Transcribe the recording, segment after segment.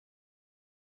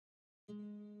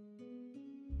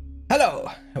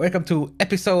Hello, welcome to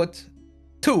episode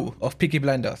 2 of Peaky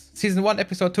Blinders, season 1,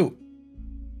 episode 2.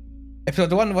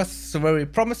 Episode 1 was very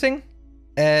promising,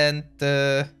 and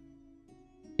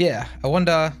yeah, I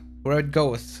wonder where it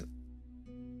goes.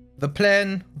 The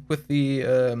plan with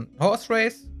the horse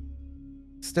race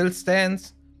still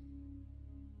stands.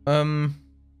 What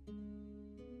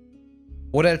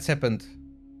else happened?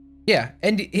 Yeah,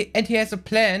 and he has a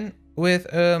plan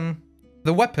with the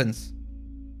weapons.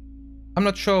 I'm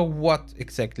not sure what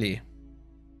exactly.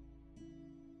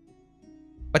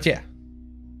 But yeah,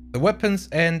 the weapons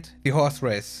and the horse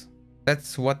race.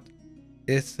 That's what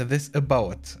is this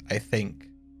about, I think.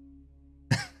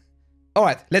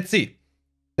 Alright, let's see.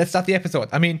 Let's start the episode.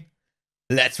 I mean,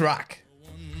 let's rock.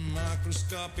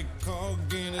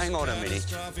 Hang on a minute.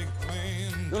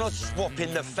 You're not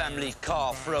swapping the family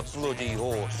car for a bloody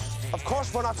horse. Of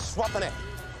course we're not swapping it.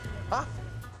 Huh?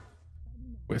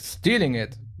 We're stealing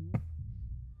it.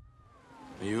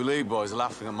 You league boys are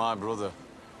laughing at my brother.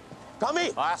 Tommy!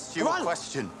 I asked you a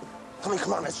question. Tommy,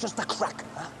 come on, it's just a crack.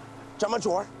 Huh? Jam a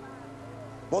door.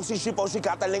 Once he suppose he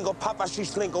got the lingo, Papa she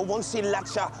slingo, once he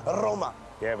latcha Roma.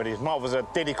 Yeah, but his mother's a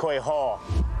diddy-quay whore.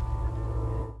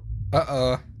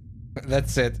 Uh-oh.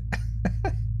 That's it.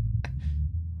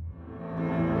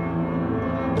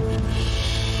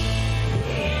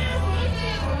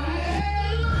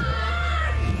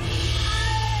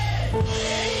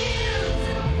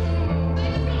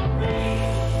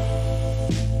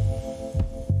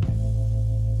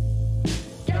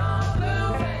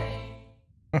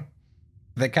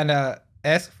 They kinda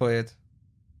ask for it.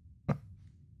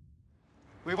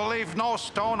 We will leave no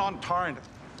stone unturned.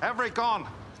 Every gun,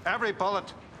 every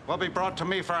bullet will be brought to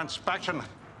me for inspection.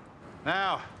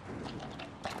 Now,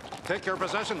 take your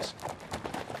positions.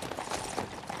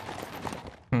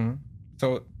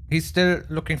 So he's still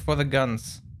looking for the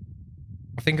guns.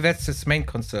 I think that's his main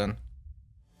concern.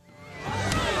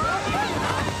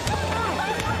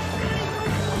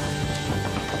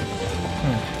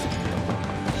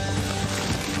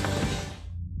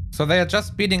 So they are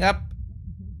just beating up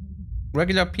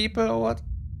regular people or what?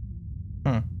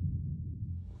 Look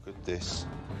at this.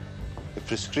 A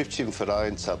prescription for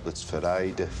iron tablets for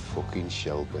Iddo fucking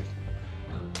Shelby.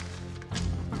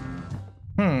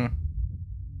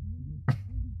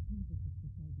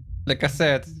 Like I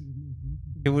said,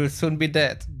 he will soon be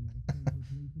dead.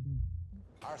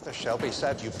 Arthur Shelby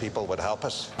said you people would help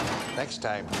us. Next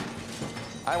time,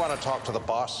 I want to talk to the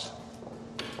boss.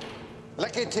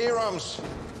 Licky tea rooms.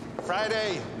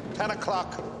 Friday, 10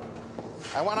 o'clock.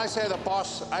 And when I say the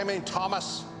boss, I mean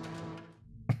Thomas.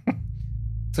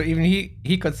 So even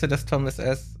he considers Thomas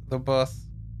as the boss.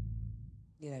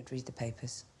 You don't read the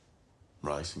papers.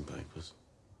 Racing papers.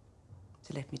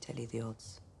 So let me tell you the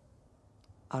odds.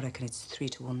 I reckon it's 3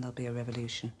 to 1 there'll be a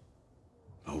revolution.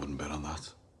 I wouldn't bet on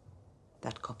that.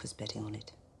 That cop is betting on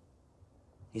it.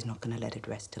 He's not going to let it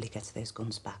rest till he gets those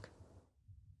guns back.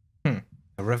 A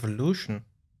revolution?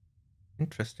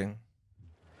 Interesting.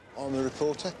 I'm a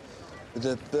reporter with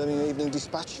the Birmingham Evening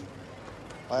Dispatch.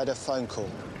 I had a phone call.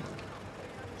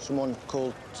 Someone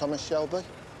called Thomas Shelby.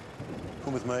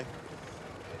 Come with me.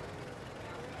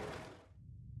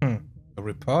 A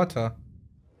reporter?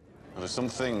 There are some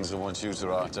things I want you to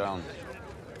write down.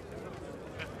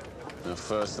 Now,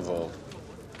 first of all,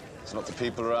 it's not the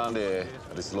people around here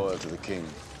that is loyal to the king.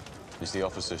 It's the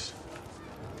opposite.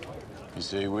 You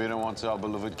see, we don't want our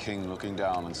beloved king looking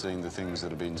down and seeing the things that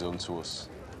have been done to us.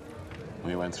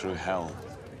 We went through hell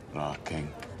for our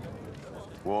king.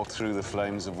 Walked through the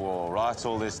flames of war, write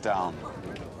all this down.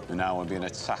 And now we're being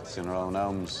attacked in our own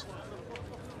homes.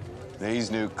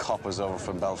 These new coppers over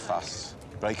from Belfast,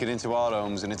 breaking into our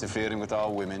homes and interfering with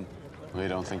our women. We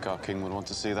don't think our king would want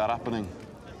to see that happening.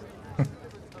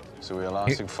 So we are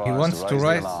launching fires to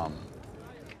raise the alarm.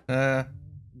 To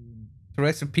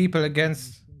raise the people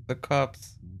against the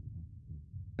cops.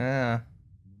 Yeah.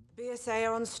 BSA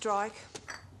are on strike.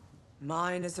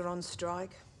 Miners are on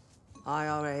strike.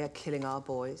 IRA are killing our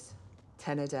boys.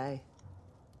 10 a day.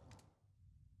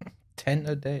 10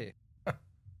 a day.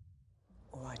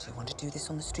 All right, you want to do this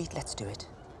on the street? Let's do it.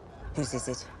 Whose is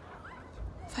it?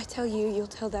 If I tell you, you'll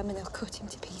tell them and they'll cut him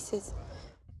to pieces.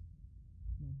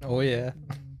 Oh yeah.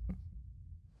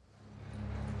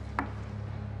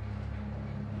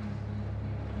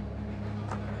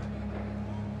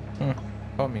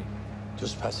 Tommy.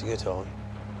 Just passing it on.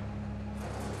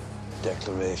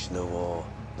 Declaration of war.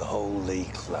 The whole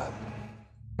League clan.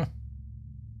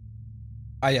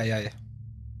 Aye, aye, aye.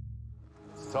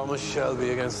 Thomas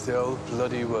Shelby against the old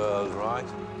bloody world, right?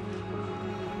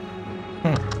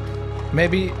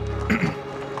 Maybe...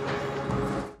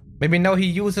 Maybe now he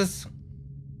uses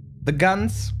the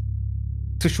guns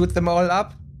to shoot them all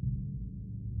up.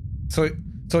 So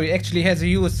he actually has a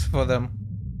use for them,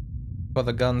 for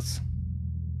the guns.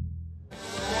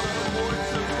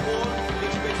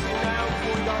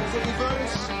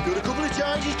 Got a couple of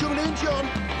charges coming in, John.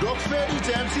 Rock's ready,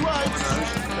 down to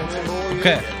 8.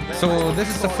 Okay, so this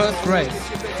is the first race.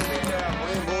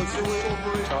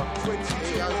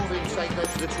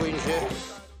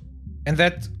 And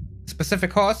that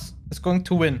specific horse is going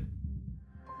to win.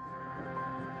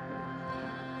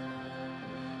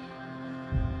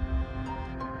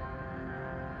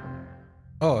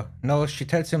 Oh, no, she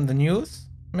tells him the news,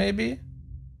 maybe?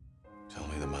 Tell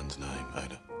me the man's name,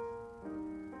 Iddo.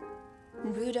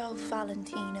 Rudolph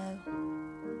Valentino.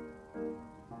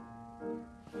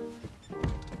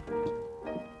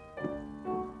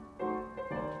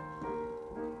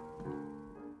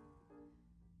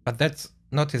 But that's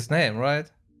not his name, right?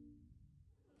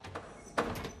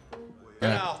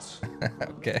 Get out.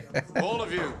 Okay. All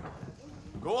of you.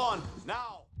 Go on,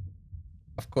 now.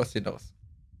 Of course he knows.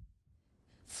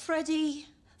 Freddie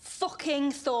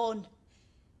fucking Thorne.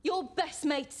 Your best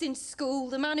mate since school,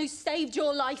 the man who saved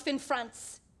your life in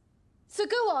France. So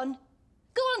go on,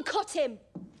 cut him.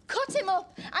 Cut him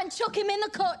up and chuck him in the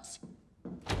cut.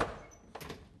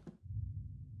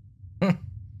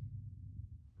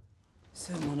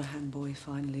 So Monaghan boy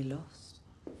finally lost.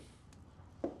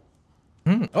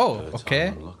 Oh,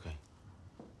 okay.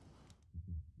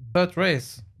 Third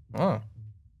race. Oh.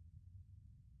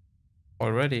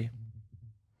 Already.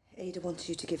 Ada wants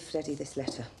you to give Freddie this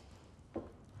letter.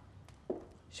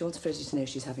 She wants Freddie to know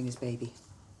she's having his baby.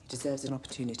 He deserves an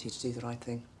opportunity to do the right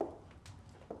thing.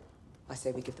 I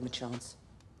say we give them a chance.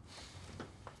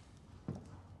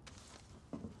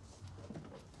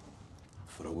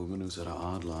 For a woman who's had a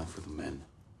hard life with men,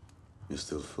 you're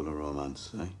still full of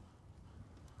romance, eh?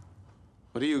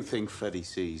 What do you think Freddie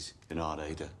sees in our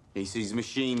Ada? He sees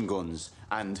machine guns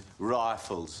and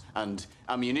rifles and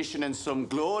ammunition and some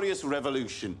glorious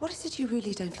revolution. What is it you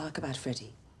really don't like about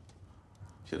Freddie?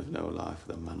 She'll have no life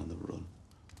with a man on the run.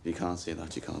 If you can't see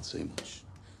that, you can't see much.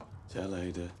 Tell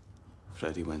Ada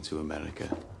Freddie went to America.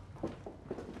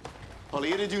 Paul,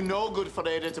 it'd do no good for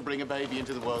Ada to bring a baby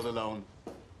into the world alone.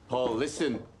 Paul,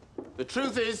 listen. The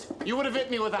truth is, you would have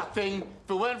hit me with that thing if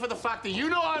it weren't for the fact that you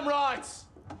know I'm right.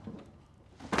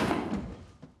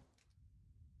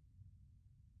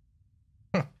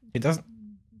 He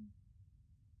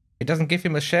doesn't give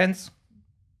him a chance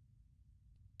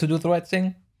to do the right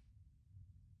thing,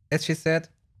 as she said.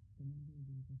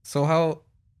 So how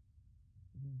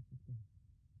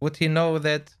would he know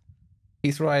that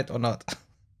he's right or not?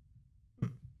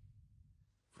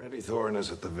 Freddie Thorne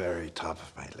is at the very top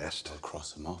of my list. I'll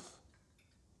cross him off.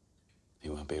 He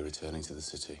won't be returning to the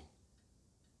city.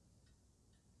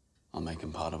 I'll make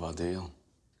him part of our deal.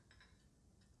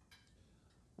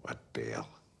 What deal?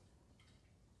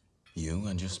 You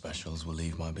and your specials will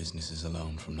leave my businesses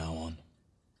alone from now on.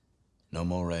 No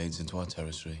more raids into our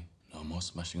territory, no more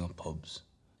smashing up pubs,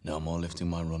 no more lifting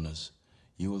my runners.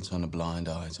 You will turn a blind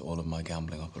eye to all of my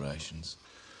gambling operations.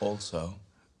 Also,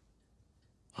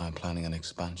 I am planning an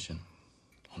expansion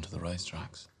onto the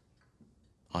racetracks.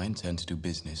 I intend to do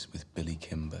business with Billy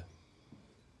Kimber.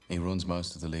 He runs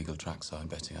most of the legal trackside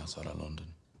betting outside of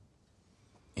London.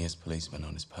 He has policemen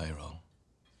on his payroll.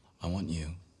 I want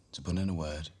you to put in a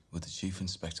word with the Chief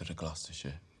Inspector of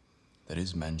Gloucestershire that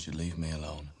his men should leave me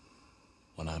alone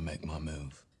when I make my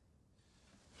move.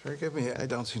 Forgive me, I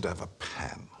don't seem to have a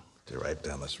pen to write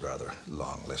down this rather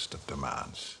long list of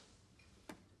demands.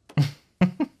 And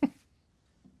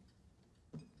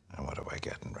what do I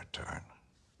get in return?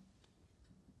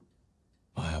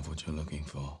 I have what you're looking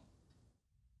for.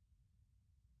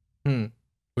 Will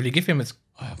you give him his...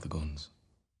 I have the guns.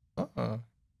 Oh.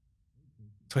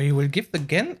 So he will give the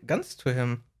guns to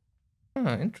him.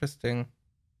 Interesting.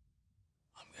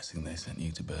 I'm guessing they sent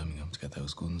you to Birmingham to get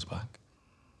those guns back.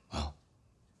 Well,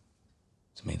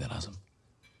 it's me that has them.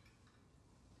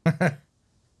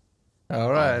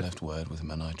 All right. I've left word with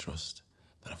men I trust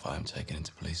that if I am taken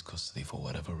into police custody for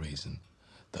whatever reason,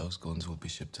 those guns will be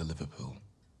shipped to Liverpool.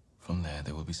 From there,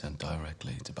 they will be sent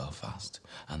directly to Belfast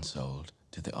and sold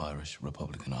to the Irish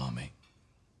Republican Army.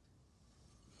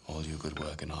 All your good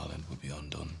work in Ireland will be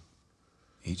undone.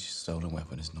 Each stolen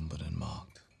weapon is numbered and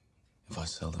marked. If I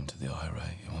sell them to the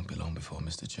IRA, it won't be long before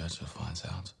Mr. Churchill finds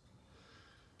out.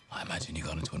 I imagine you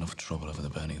got into enough trouble over the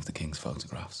burning of the King's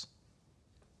photographs.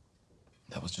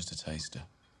 That was just a taster.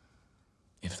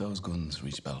 If those guns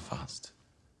reach Belfast,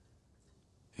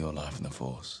 your life in the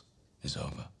Force is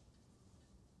over.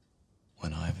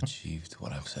 When I've achieved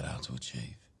what I've set out to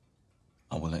achieve,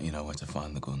 I will let you know where to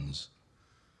find the guns.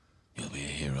 You'll be a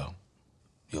hero.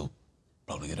 You'll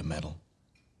Probably get a medal.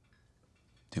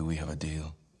 Do we have a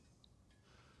deal?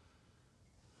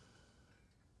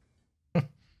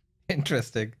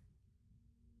 Interesting.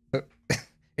 So,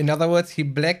 in other words, he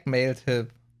blackmailed him.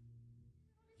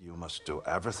 You must do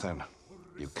everything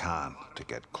you can to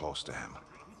get close to him.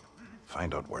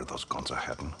 Find out where those guns are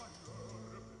heading.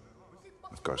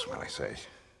 Of course, when I say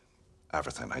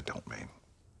everything, I don't mean.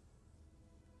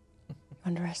 You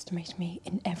underestimate me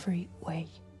in every way.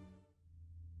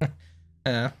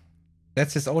 Yeah.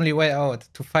 That's his only way out,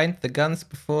 to find the guns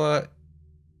before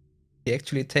he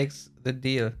actually takes the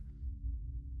deal.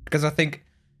 Because I think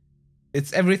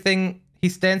it's everything he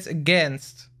stands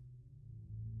against.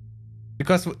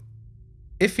 Because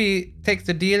if he takes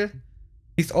the deal,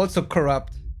 he's also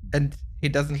corrupt, and he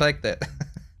doesn't like that.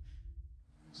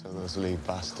 So those Lee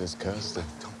bastards cursed him.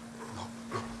 No.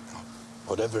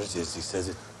 Whatever it is, he says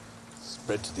it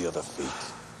spread to the other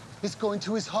feet. It's going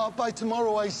to his heart by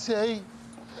tomorrow, I say.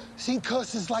 Seen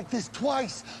curses like this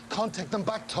twice. Can't take them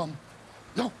back, Tom.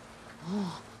 No.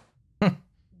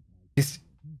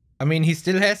 I mean, he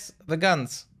still has the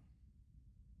guns.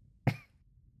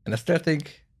 And I still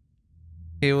think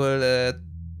he will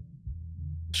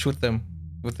shoot them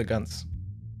with the guns.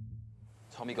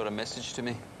 Tommy got a message to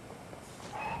me.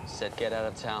 Said get out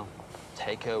of town.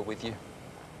 Take her with you.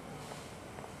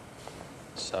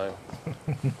 So...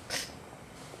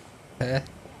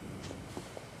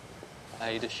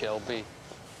 Iddo Shelby.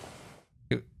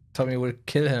 Tommy will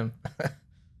kill him.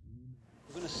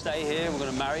 We're gonna stay here, we're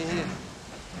gonna marry here.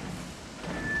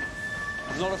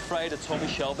 I'm not afraid of Tommy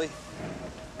Shelby.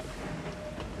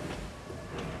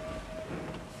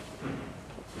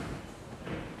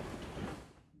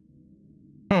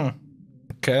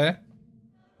 Okay.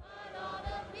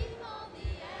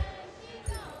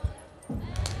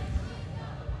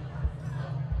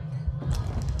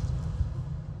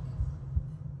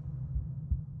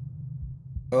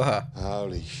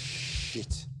 Holy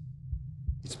shit.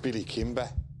 It's Billy Kimber.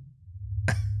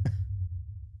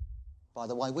 By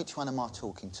the way, which one am I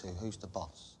talking to? Who's the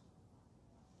boss?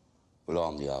 Well,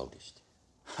 I'm the oldest.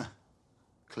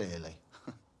 Clearly.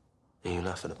 Are you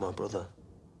laughing at my brother?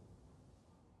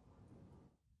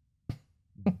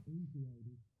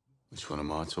 Which one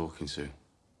am I talking to?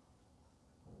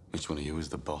 Which one of you is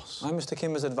the boss? I'm Mr.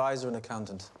 Kimber's advisor and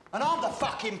accountant. And I'm the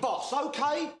fucking boss,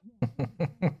 okay?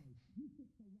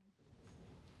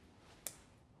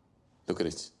 Look at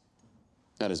it.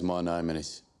 That is my name in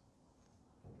it.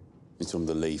 It's from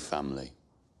the Lee family.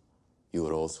 You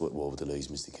were also at war with the Lees,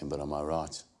 Mr. Kimber, am I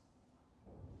right?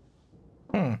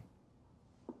 The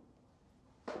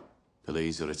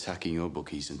Lees are attacking your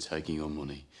bookies and taking your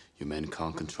money. Your men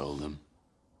can't control them.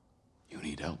 You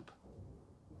need help.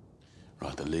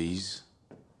 Right, the Lees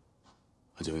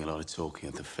are doing a lot of talking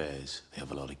at the fairs. They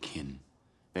have a lot of kin.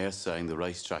 They're saying the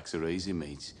racetracks are easy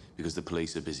meat because the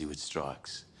police are busy with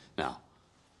strikes. Now,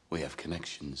 we have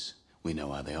connections. We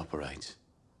know how they operate.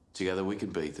 Together we can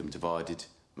beat them. Divided,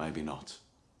 maybe not.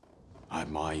 I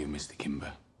admire you, Mr.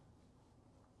 Kimber.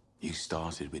 You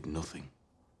started with nothing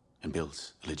and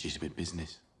built a legitimate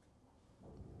business.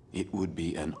 It would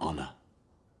be an honor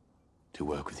to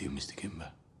work with you, Mr.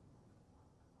 Kimber.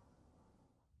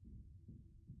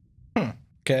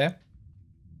 Okay.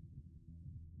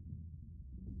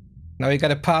 Now you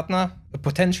got a partner, a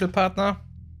potential partner.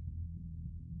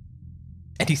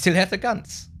 And he still has the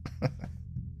guns.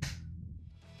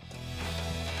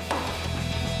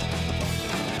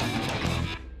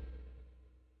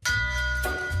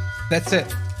 That's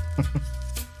it.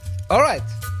 All right.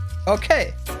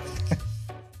 Okay.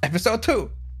 Episode 2.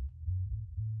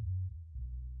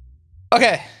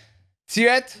 Okay. See you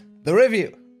at the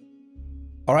review.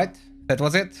 All right. That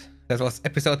was it. That was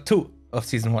episode 2 of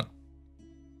season 1.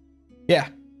 Yeah.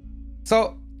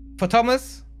 So, for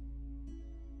Thomas,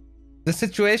 the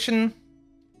situation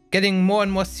getting more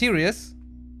and more serious.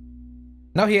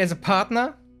 Now he has a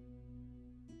partner,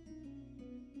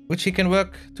 which he can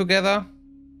work together.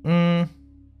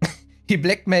 He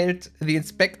blackmailed the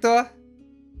inspector,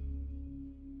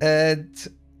 and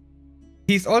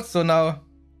he's also now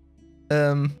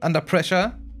under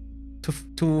pressure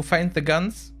to find the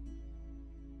guns,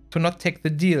 to not take the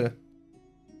deal.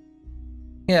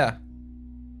 Yeah,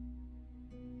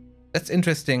 that's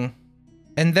interesting.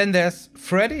 And then there's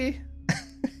Freddie,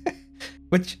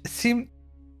 which seemed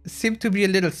to be a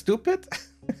little stupid,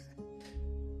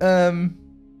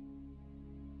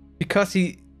 because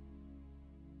he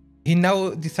now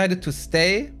decided to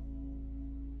stay,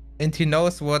 and he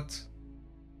knows what,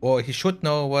 or he should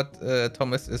know what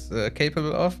Thomas is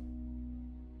capable of.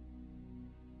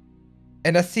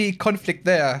 And I see conflict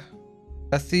there.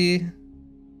 I see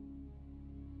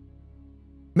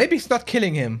Maybe it's not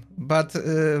killing him, but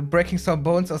breaking some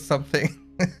bones or something.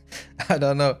 I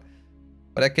don't know.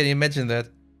 But I can imagine that.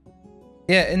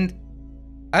 Yeah, and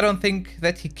I don't think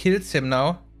that he kills him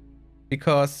now.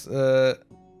 Because,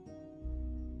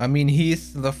 I mean,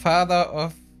 he's the father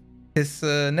of his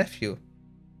nephew.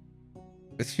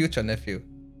 His future nephew.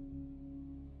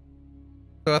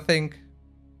 So I think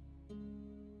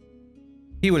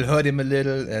he will hurt him a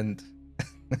little and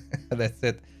that's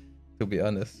it, to be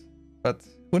honest. But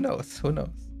who knows? Who knows?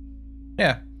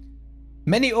 Yeah.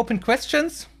 Many open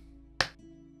questions.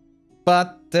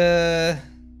 But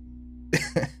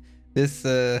this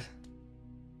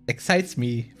excites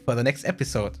me for the next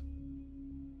episode.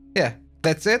 Yeah,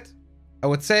 that's it. I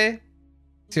would say,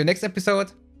 see you next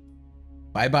episode.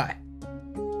 Bye bye.